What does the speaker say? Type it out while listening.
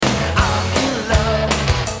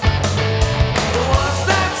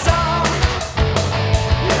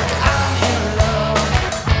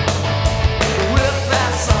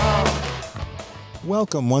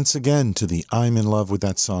Welcome once again to the I'm in Love with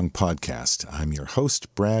That Song podcast. I'm your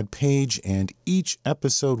host, Brad Page, and each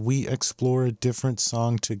episode we explore a different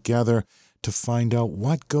song together to find out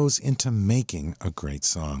what goes into making a great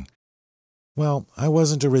song. Well, I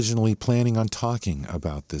wasn't originally planning on talking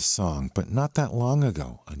about this song, but not that long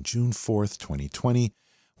ago, on June 4th, 2020,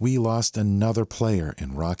 we lost another player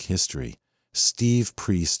in rock history, Steve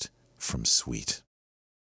Priest from Sweet.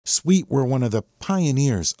 Sweet were one of the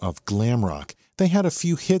pioneers of glam rock. They had a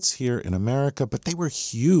few hits here in America, but they were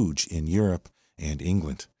huge in Europe and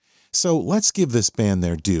England. So let's give this band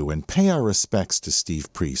their due and pay our respects to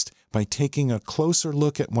Steve Priest by taking a closer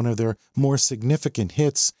look at one of their more significant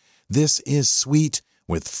hits. This is Sweet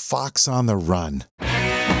with Fox on the Run.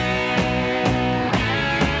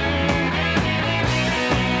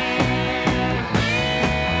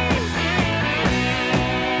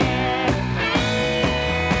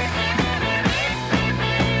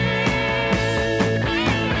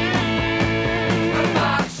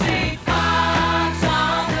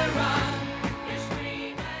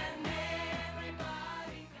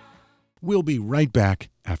 We'll be right back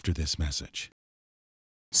after this message.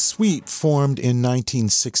 Sweet formed in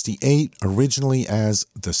 1968, originally as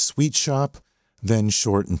The Sweet Shop, then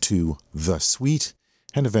shortened to The Sweet,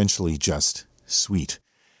 and eventually just Sweet.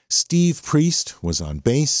 Steve Priest was on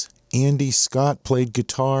bass, Andy Scott played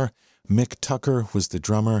guitar, Mick Tucker was the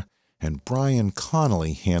drummer, and Brian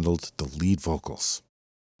Connolly handled the lead vocals.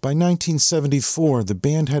 By 1974, the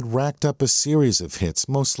band had racked up a series of hits,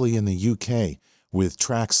 mostly in the UK, with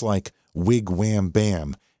tracks like Wig Wham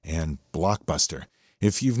Bam and Blockbuster.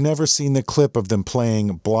 If you've never seen the clip of them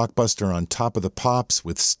playing Blockbuster on Top of the Pops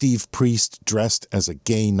with Steve Priest dressed as a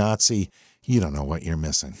gay Nazi, you don't know what you're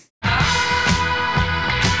missing. You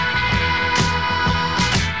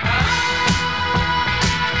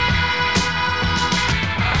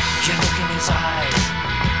look in his eyes,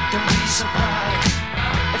 don't be surprised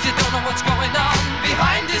if you don't know what's going on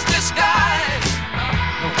behind his disguise.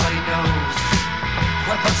 Nobody knows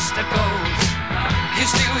where Buster goes. You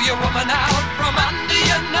steal your woman out from under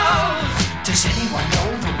your nose. Does anyone know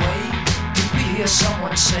the way? Do we hear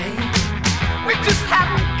someone say? We just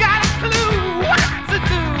haven't got a clue what to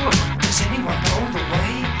do. Does anyone know the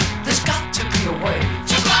way? There's got to be a way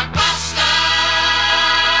to Blockbuster.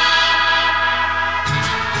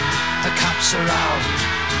 The cops are out.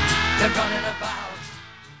 They're running about.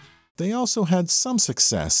 They also had some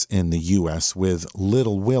success in the U.S. with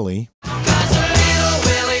Little Willie.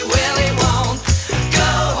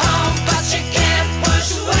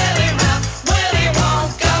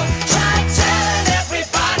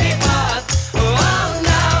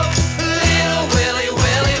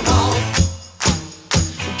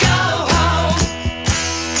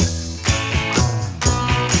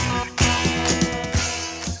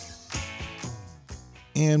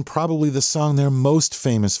 And probably the song they're most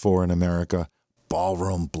famous for in America,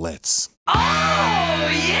 Ballroom Blitz. Oh,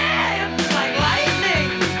 yeah, it's like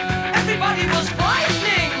lightning. Everybody was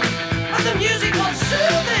frightening, and the music was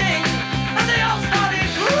soothing, and they all started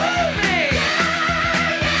grooving.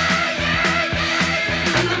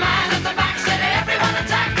 And the man at the back said, everyone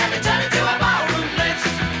attack, and it turned into a ballroom blitz.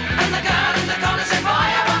 And the girl in the corner said, boy,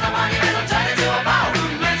 I want the one, it'll turn into a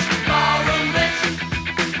ballroom blitz. Ballroom blitz.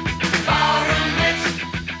 Ballroom blitz.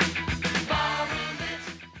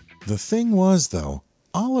 The thing was, though,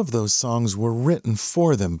 all of those songs were written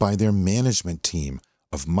for them by their management team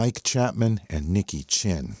of Mike Chapman and Nicky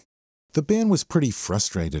Chinn. The band was pretty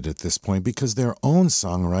frustrated at this point because their own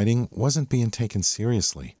songwriting wasn't being taken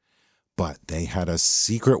seriously. But they had a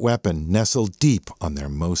secret weapon nestled deep on their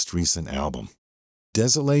most recent album.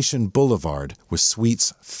 Desolation Boulevard was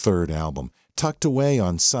Sweet's third album. Tucked away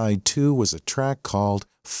on side 2 was a track called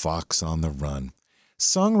Fox on the Run.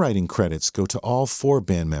 Songwriting credits go to all 4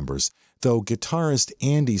 band members, though guitarist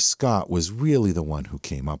Andy Scott was really the one who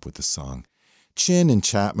came up with the song. Chinn and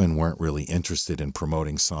Chapman weren't really interested in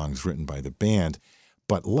promoting songs written by the band,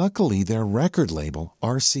 but luckily their record label,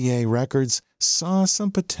 RCA Records, saw some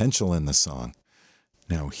potential in the song.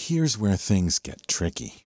 Now here's where things get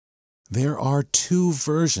tricky. There are 2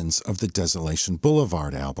 versions of the Desolation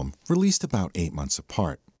Boulevard album, released about 8 months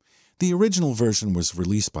apart. The original version was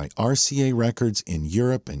released by RCA Records in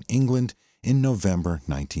Europe and England in November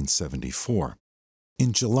 1974.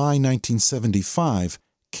 In July 1975,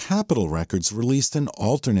 Capitol Records released an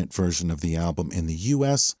alternate version of the album in the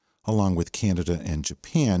US, along with Canada and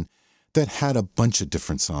Japan, that had a bunch of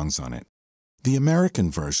different songs on it. The American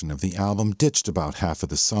version of the album ditched about half of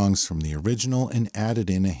the songs from the original and added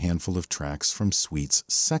in a handful of tracks from Sweet's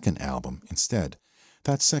second album instead.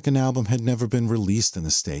 That second album had never been released in the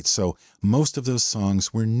States, so most of those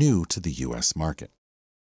songs were new to the U.S. market.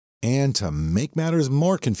 And to make matters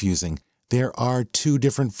more confusing, there are two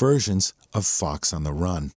different versions of Fox on the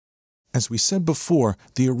Run. As we said before,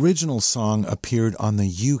 the original song appeared on the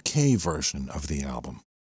UK version of the album.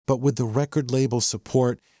 But with the record label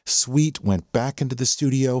support, Sweet went back into the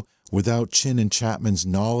studio without Chin and Chapman's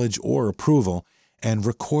knowledge or approval and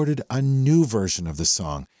recorded a new version of the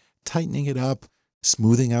song, tightening it up,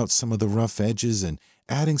 smoothing out some of the rough edges, and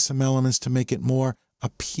adding some elements to make it more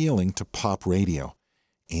appealing to pop radio.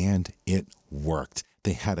 And it worked.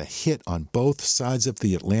 They had a hit on both sides of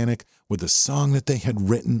the Atlantic with a song that they had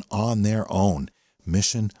written on their own.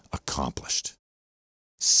 Mission accomplished.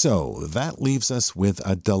 So that leaves us with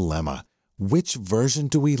a dilemma. Which version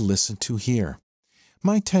do we listen to here?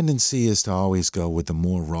 My tendency is to always go with the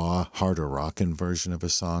more raw, harder rockin' version of a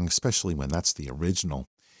song, especially when that's the original.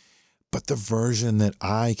 But the version that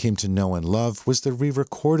I came to know and love was the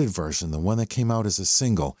re-recorded version, the one that came out as a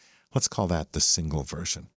single. Let's call that the single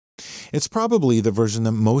version. It's probably the version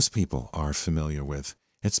that most people are familiar with.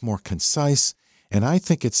 It's more concise, and I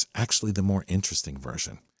think it's actually the more interesting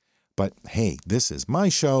version. But hey, this is my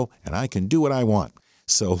show, and I can do what I want.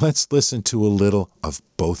 So let's listen to a little of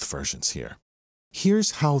both versions here.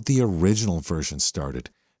 Here's how the original version started.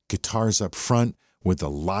 Guitars up front with the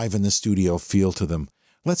live in the studio feel to them.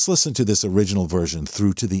 Let's listen to this original version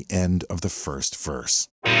through to the end of the first verse.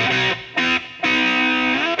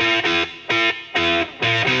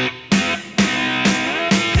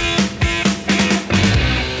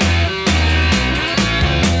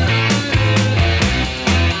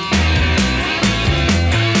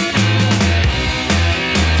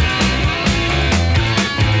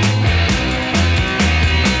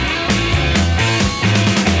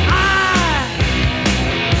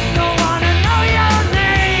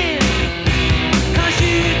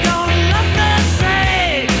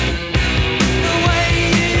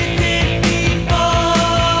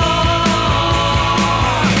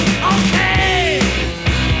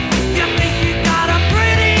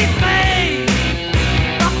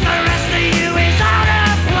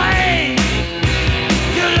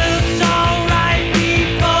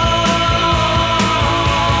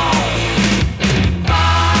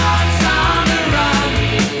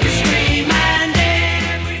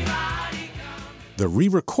 The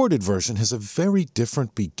re-recorded version has a very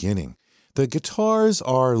different beginning. The guitars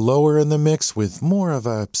are lower in the mix with more of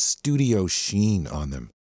a studio sheen on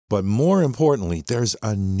them. But more importantly, there's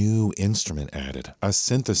a new instrument added, a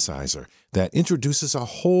synthesizer, that introduces a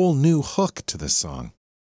whole new hook to the song.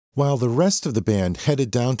 While the rest of the band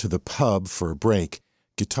headed down to the pub for a break,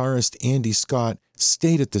 guitarist Andy Scott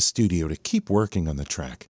stayed at the studio to keep working on the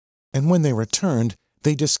track. And when they returned,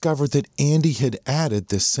 they discovered that Andy had added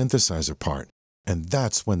this synthesizer part. And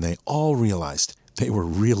that's when they all realized they were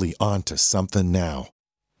really onto something now.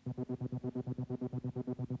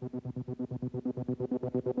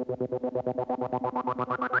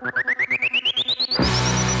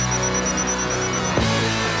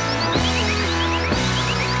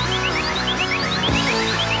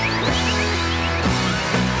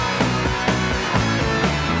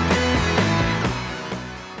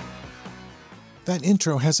 That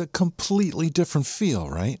intro has a completely different feel,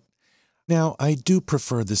 right? Now, I do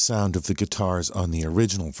prefer the sound of the guitars on the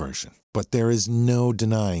original version, but there is no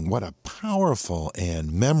denying what a powerful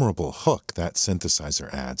and memorable hook that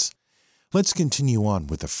synthesizer adds. Let's continue on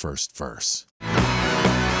with the first verse.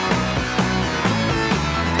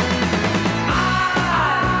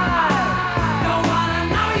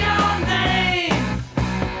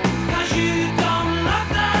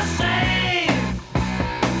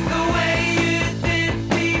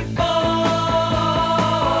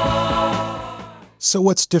 So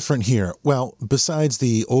what's different here? Well, besides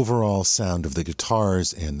the overall sound of the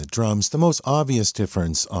guitars and the drums, the most obvious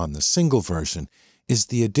difference on the single version is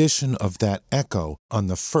the addition of that echo on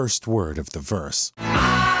the first word of the verse.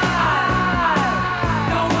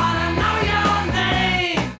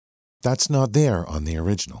 That's not there on the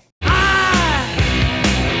original.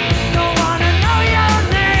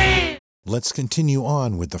 Let's continue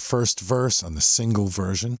on with the first verse on the single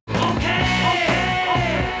version.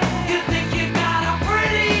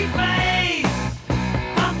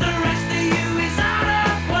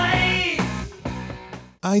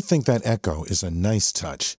 I think that echo is a nice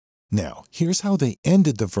touch. Now, here's how they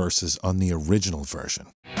ended the verses on the original version.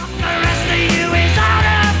 The rest of you is out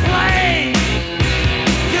of place.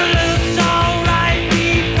 You looked alright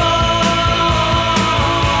before.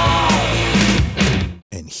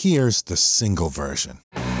 And here's the single version.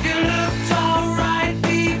 You looked alright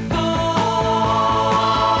before.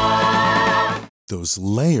 Those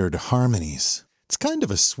layered harmonies. It's kind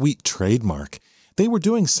of a sweet trademark. They were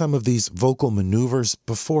doing some of these vocal maneuvers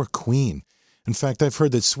before Queen. In fact, I've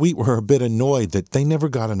heard that Sweet were a bit annoyed that they never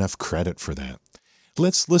got enough credit for that.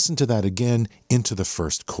 Let's listen to that again into the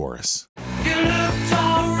first chorus. You looked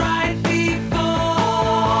all right before.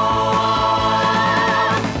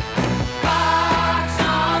 Fox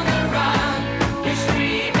on the run, you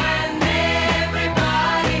scream and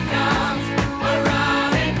everybody comes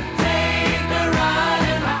around and take a run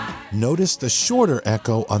and hide. Notice the shorter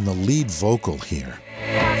echo on the lead vocal here.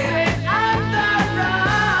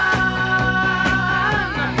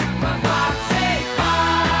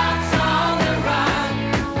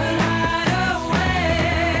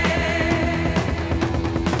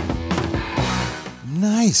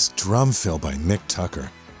 Nice drum fill by Mick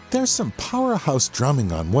Tucker. There's some powerhouse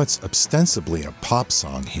drumming on what's ostensibly a pop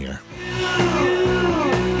song here. You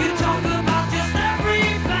talk about just every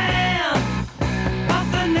fan,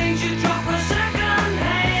 of the names you drop a second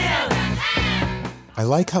hand. I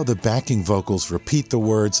like how the backing vocals repeat the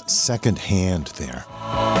words second hand there.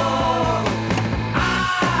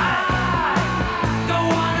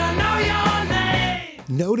 Don't wanna know your name.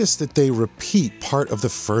 Notice that they repeat part of the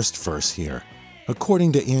first verse here.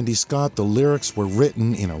 According to Andy Scott, the lyrics were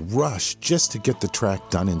written in a rush just to get the track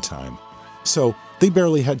done in time. So they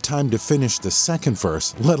barely had time to finish the second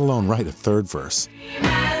verse, let alone write a third verse.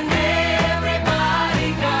 And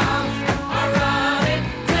everybody comes around and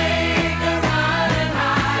take a run and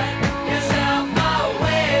hide yourself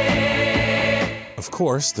away. Of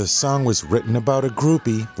course, the song was written about a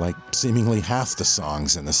groupie, like seemingly half the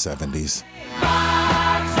songs in the 70s.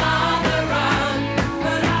 Fox on the run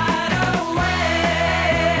and hide away.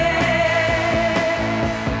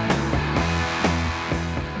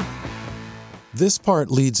 This part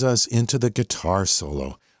leads us into the guitar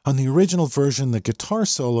solo. On the original version, the guitar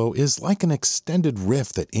solo is like an extended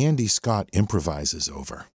riff that Andy Scott improvises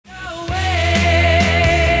over.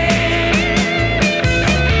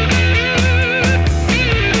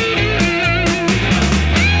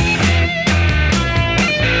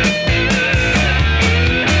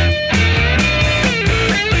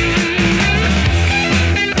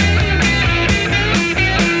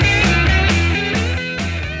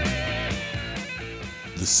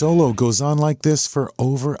 The solo goes on like this for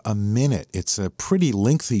over a minute. It's a pretty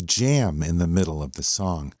lengthy jam in the middle of the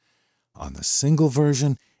song. On the single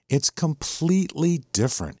version, it's completely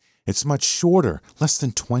different. It's much shorter, less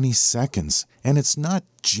than 20 seconds, and it's not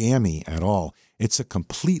jammy at all. It's a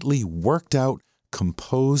completely worked out,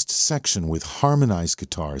 composed section with harmonized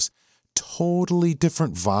guitars. Totally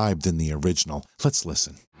different vibe than the original. Let's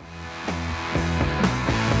listen.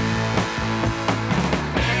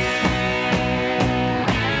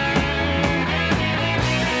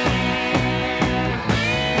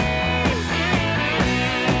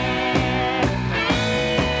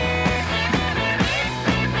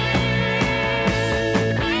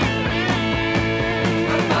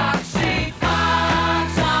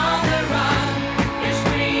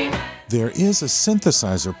 There is a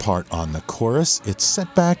synthesizer part on the chorus. It's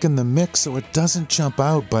set back in the mix so it doesn't jump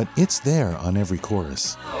out, but it's there on every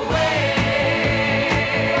chorus.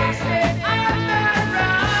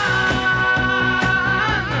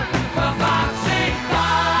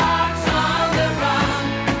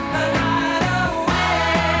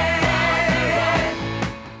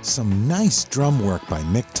 Some nice drum work by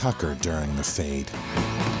Mick Tucker during the fade.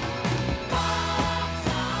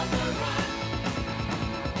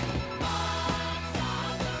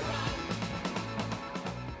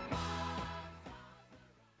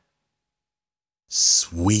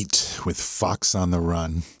 Sweet with Fox on the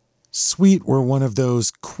Run. Sweet were one of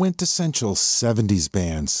those quintessential 70s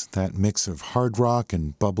bands, that mix of hard rock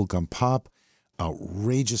and bubblegum pop,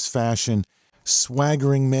 outrageous fashion,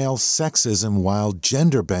 swaggering male sexism while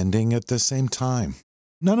gender bending at the same time.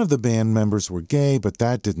 None of the band members were gay, but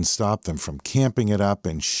that didn't stop them from camping it up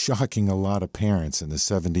and shocking a lot of parents in the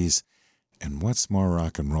 70s. And what's more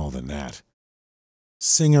rock and roll than that?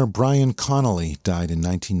 Singer Brian Connolly died in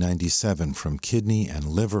 1997 from kidney and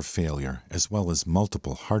liver failure, as well as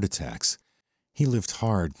multiple heart attacks. He lived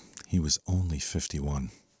hard. He was only 51.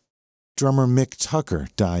 Drummer Mick Tucker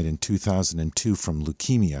died in 2002 from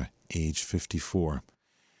leukemia, age 54.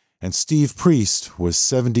 And Steve Priest was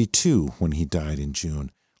 72 when he died in June,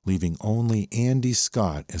 leaving only Andy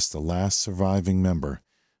Scott as the last surviving member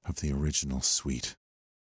of the original Sweet.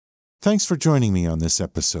 Thanks for joining me on this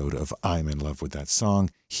episode of I'm in Love with That Song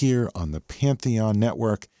here on the Pantheon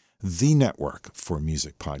Network, the network for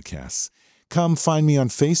music podcasts. Come find me on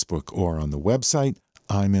Facebook or on the website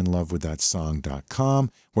I'mInLoveWithThatSong.com,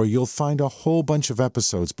 where you'll find a whole bunch of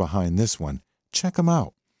episodes behind this one. Check them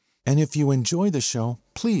out. And if you enjoy the show,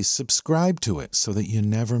 Please subscribe to it so that you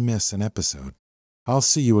never miss an episode. I'll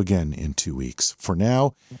see you again in 2 weeks. For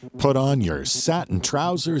now, put on your satin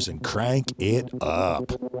trousers and crank it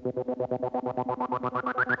up.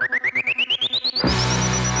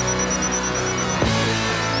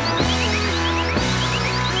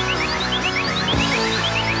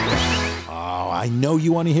 I know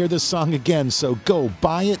you want to hear this song again, so go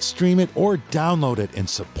buy it, stream it, or download it and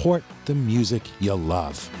support the music you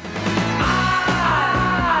love.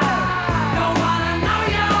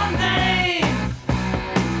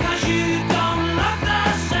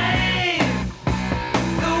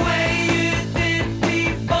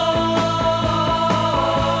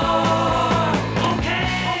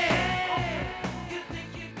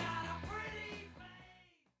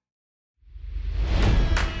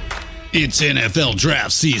 It's NFL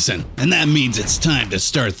draft season, and that means it's time to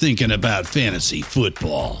start thinking about fantasy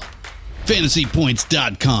football.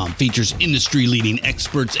 FantasyPoints.com features industry-leading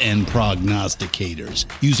experts and prognosticators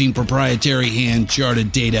using proprietary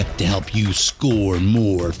hand-charted data to help you score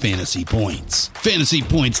more fantasy points.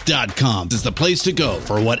 FantasyPoints.com is the place to go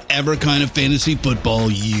for whatever kind of fantasy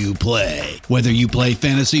football you play. Whether you play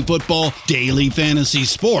fantasy football, daily fantasy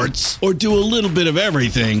sports, or do a little bit of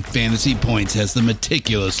everything, Fantasy Points has the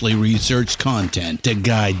meticulously researched content to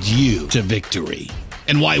guide you to victory.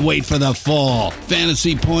 And why wait for the fall?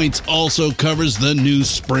 Fantasy Points also covers the new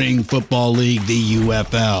spring football league, the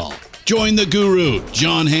UFL. Join the guru,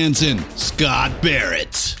 John Hansen, Scott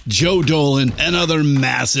Barrett, Joe Dolan, and other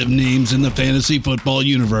massive names in the fantasy football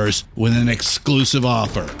universe with an exclusive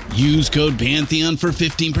offer. Use code Pantheon for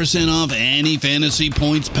 15% off any Fantasy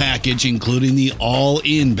Points package, including the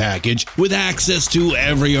all-in package, with access to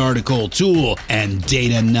every article, tool, and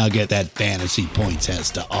data nugget that Fantasy Points has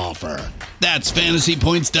to offer. That's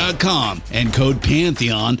FantasyPoints.com and code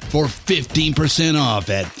Pantheon for 15% off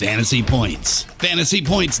at Fantasy Points.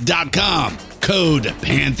 FantasyPoints.com, code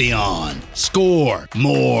Pantheon. Score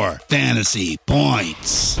more fantasy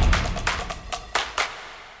points.